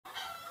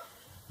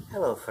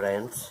Hello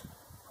friends,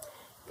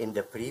 in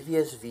the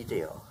previous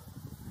video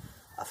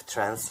of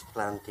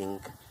transplanting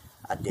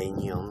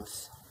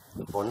adeniums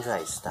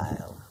bonsai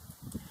style,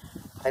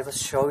 I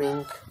was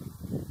showing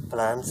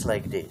plants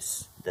like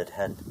this that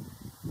had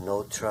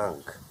no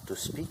trunk to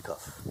speak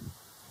of,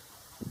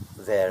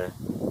 where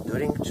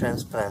during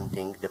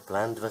transplanting the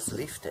plant was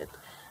lifted,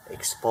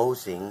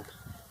 exposing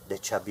the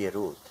chubby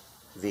root,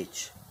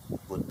 which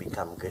would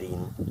become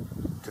green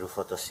through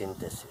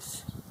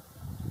photosynthesis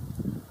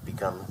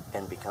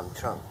and become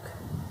trunk.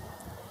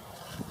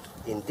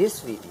 In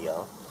this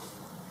video,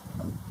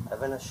 I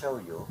want to show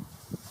you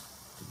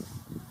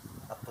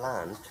a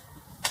plant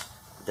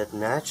that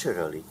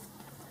naturally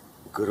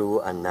grew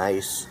a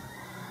nice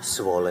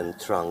swollen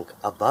trunk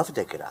above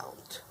the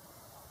ground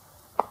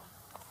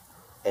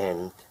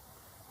and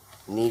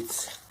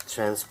needs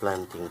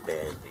transplanting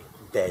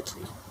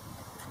badly.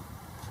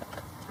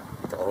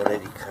 It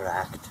already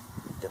cracked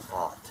the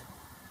pot.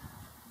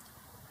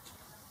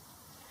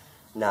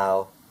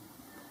 Now,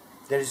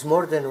 there is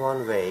more than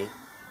one way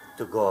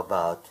to go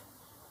about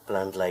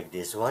plant like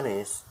this. One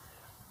is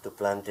to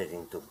plant it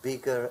into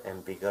bigger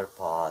and bigger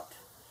pot,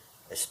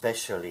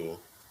 especially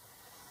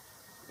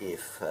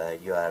if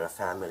you are a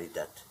family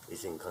that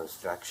is in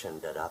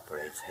construction that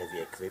operates heavy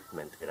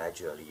equipment.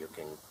 Gradually you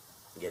can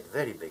get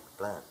very big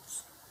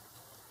plants.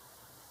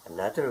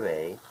 Another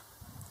way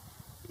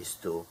is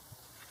to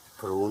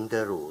prune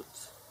the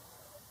roots,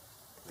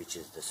 which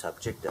is the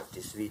subject of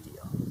this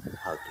video,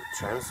 how to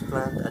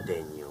transplant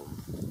adenium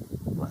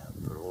while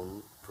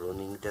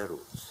pruning the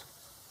roots.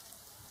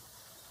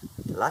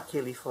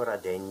 Luckily for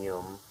us,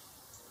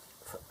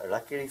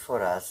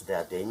 the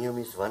adenium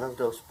is one of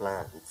those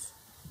plants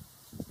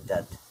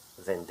that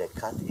when the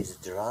cut is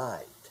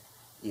dried,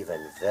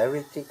 even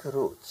very thick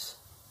roots,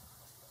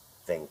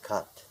 when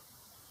cut,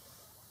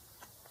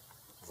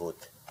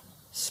 would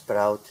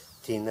sprout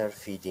thinner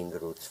feeding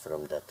roots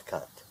from that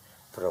cut,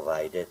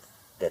 provided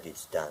that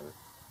it's done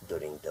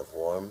during the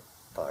warm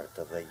part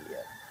of a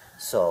year.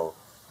 So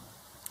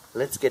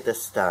let's get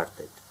us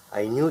started.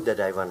 I knew that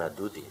I wanna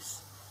do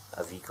this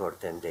a week or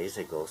 10 days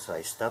ago, so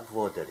I stopped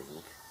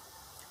watering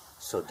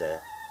so the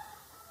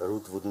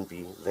root wouldn't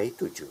be way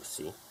too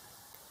juicy,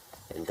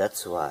 and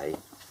that's why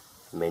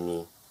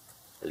many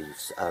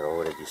leaves are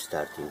already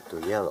starting to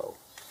yellow.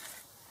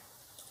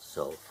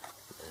 So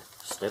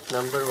step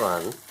number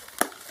one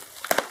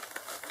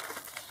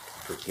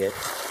to get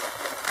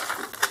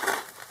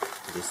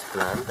this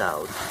plant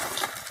out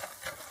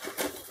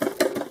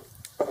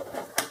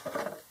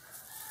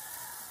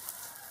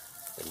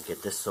and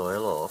get the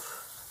soil off.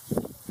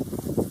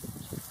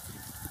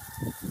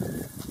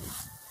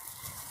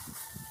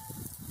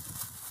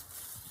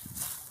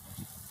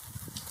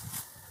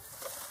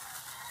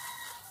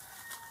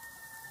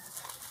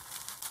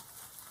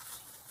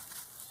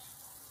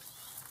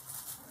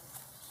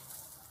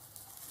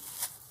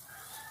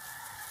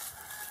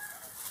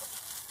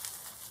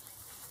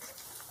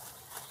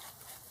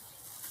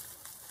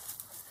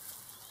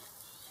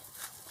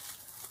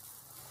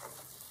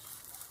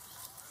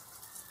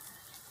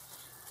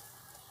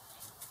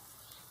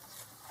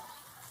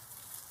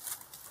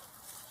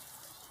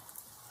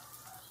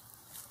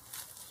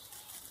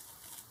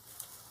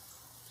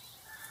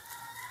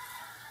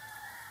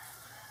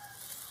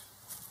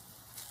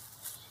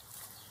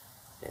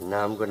 And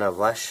now I'm gonna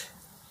wash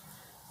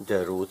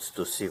the roots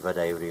to see what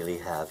I really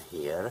have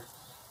here.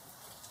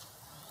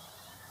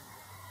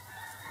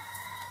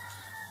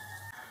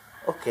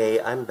 Okay,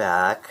 I'm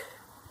back.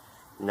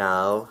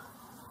 Now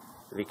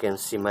we can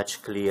see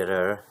much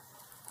clearer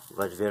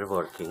what we're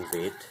working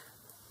with.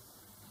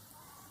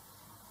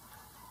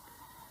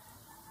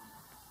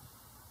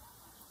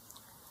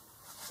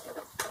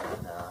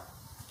 And,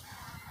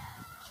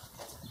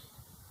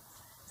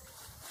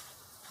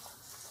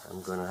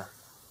 I'm gonna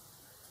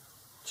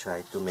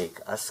try to make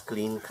as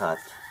clean cut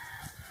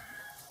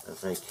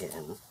as I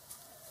can.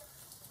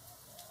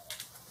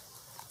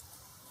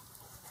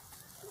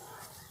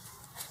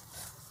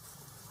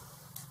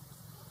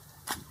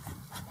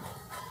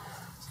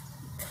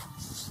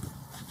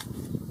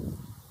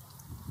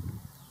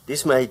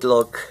 This might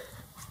look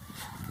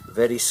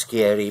very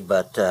scary,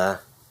 but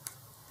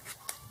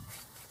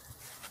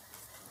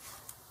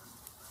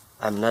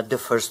I'm not the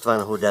first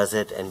one who does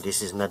it, and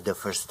this is not the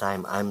first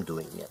time I'm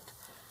doing it.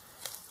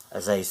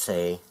 As I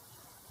said,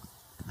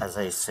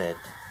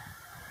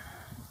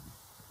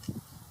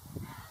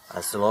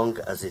 as long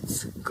as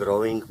it's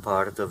growing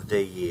part of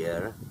the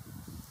year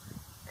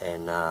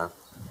and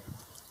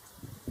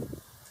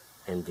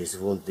this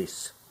wound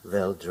is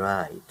well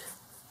dried,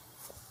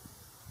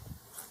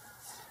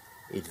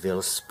 it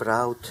will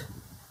sprout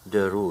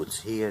the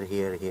roots here,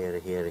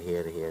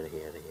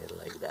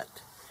 like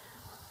that.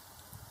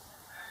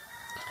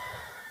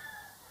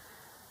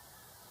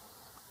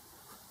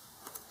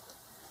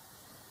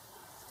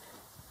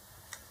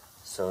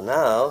 So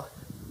now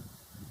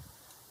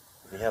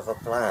we have a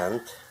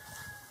plant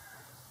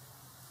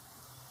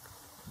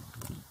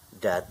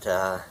that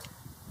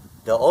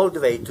the old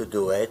way to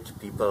do it,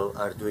 people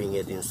are doing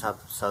it in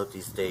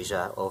Southeast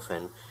Asia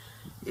often,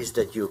 is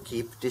that you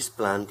keep this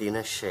plant in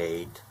a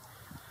shade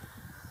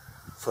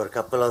for a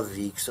couple of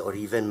weeks or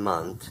even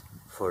months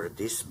for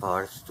this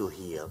part to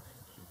heal,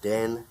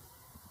 then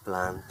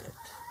plant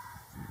it.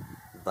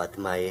 But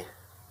my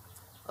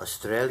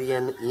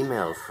Australian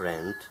email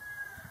friend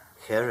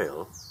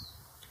Cheryl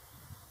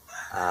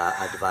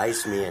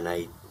advised me, and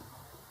I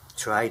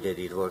tried it,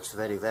 it works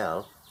very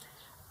well,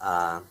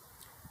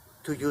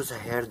 to use a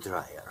hair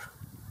dryer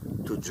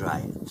to dry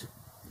it.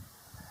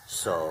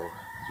 So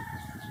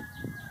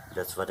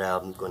that's what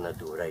I'm gonna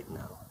do right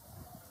now.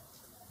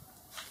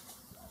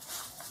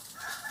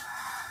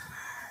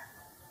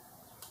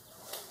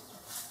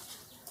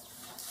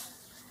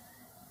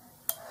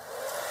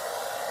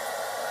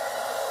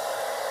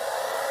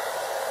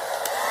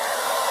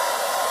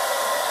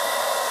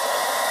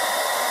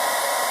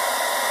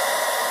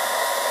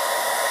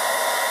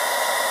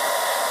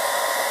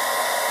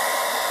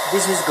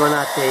 This is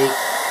gonna take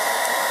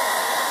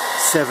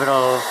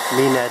several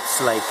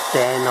minutes, like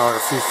 10 or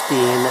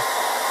 15.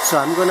 So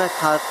I'm gonna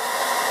cut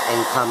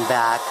and come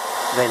back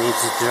when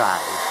it's dry.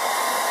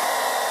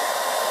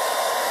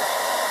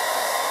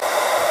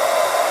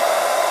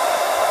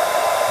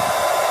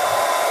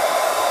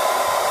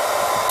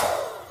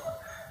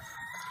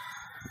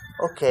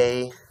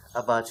 Okay,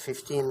 about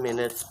 15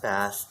 minutes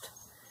passed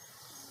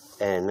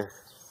and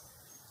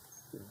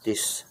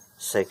this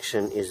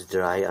section is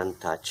dry,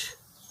 untouched.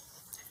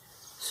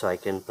 So I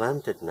can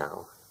plant it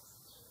now.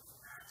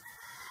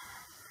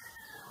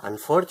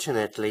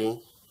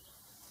 Unfortunately,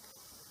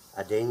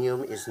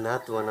 Adenium is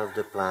not one of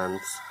the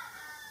plants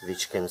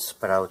which can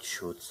sprout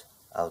shoots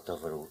out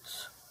of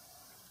roots.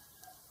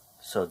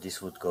 So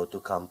this would go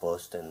to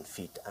compost and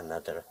feed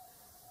another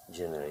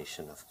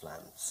generation of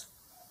plants.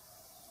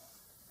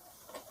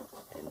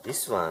 And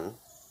this one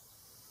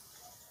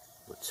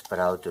would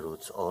sprout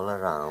roots all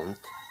around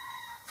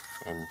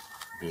and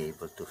be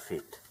able to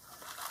fit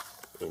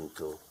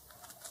into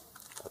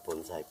a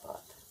bonsai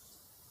pot.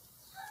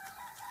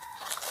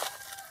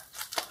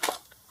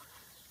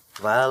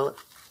 While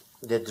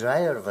the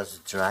dryer was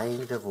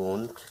drying the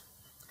wound,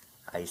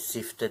 I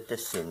sifted the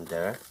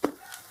cinder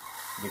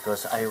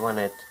because I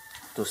wanted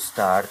to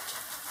start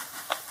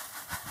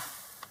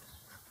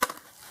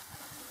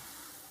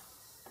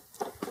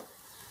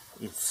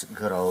its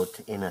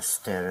growth in a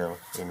sterile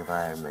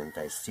environment.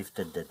 I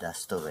sifted the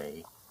dust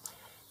away.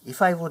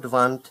 If I would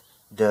want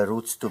the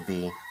roots to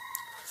be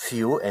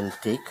few and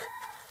thick,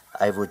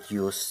 I would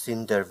use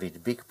cinder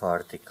with big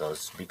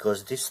particles,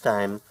 because this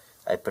time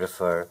I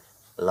prefer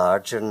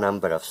larger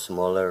number of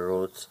smaller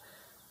roots.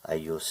 I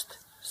used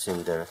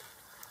cinder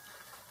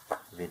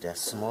with the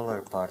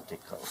smaller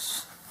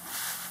particles.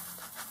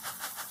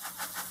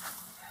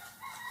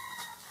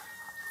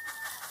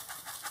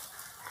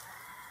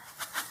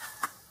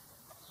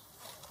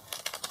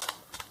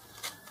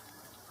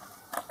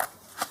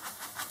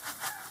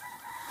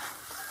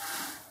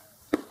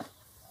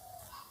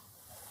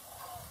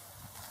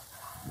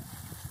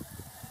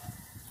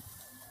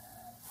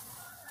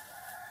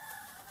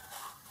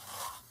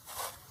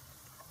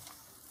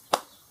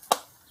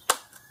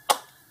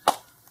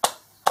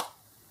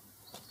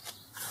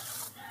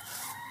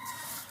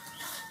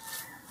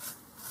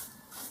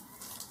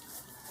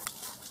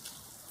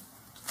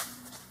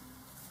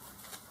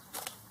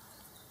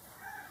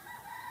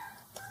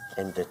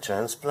 And the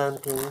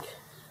transplanting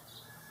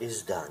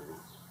is done.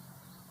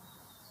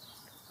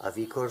 A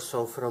week or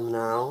so from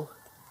now,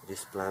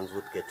 this plant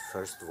would get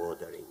first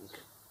watering.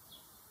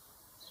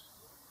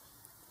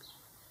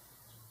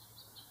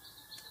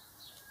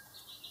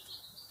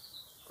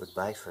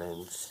 Goodbye,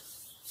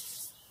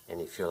 friends.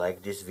 And if you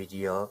like this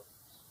video,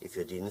 if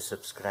you didn't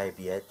subscribe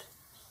yet,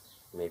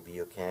 maybe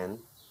you can,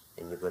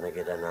 and you're gonna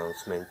get an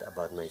announcement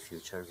about my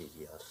future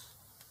videos.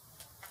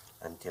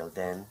 Until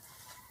then,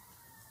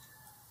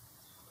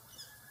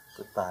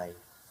 goodbye.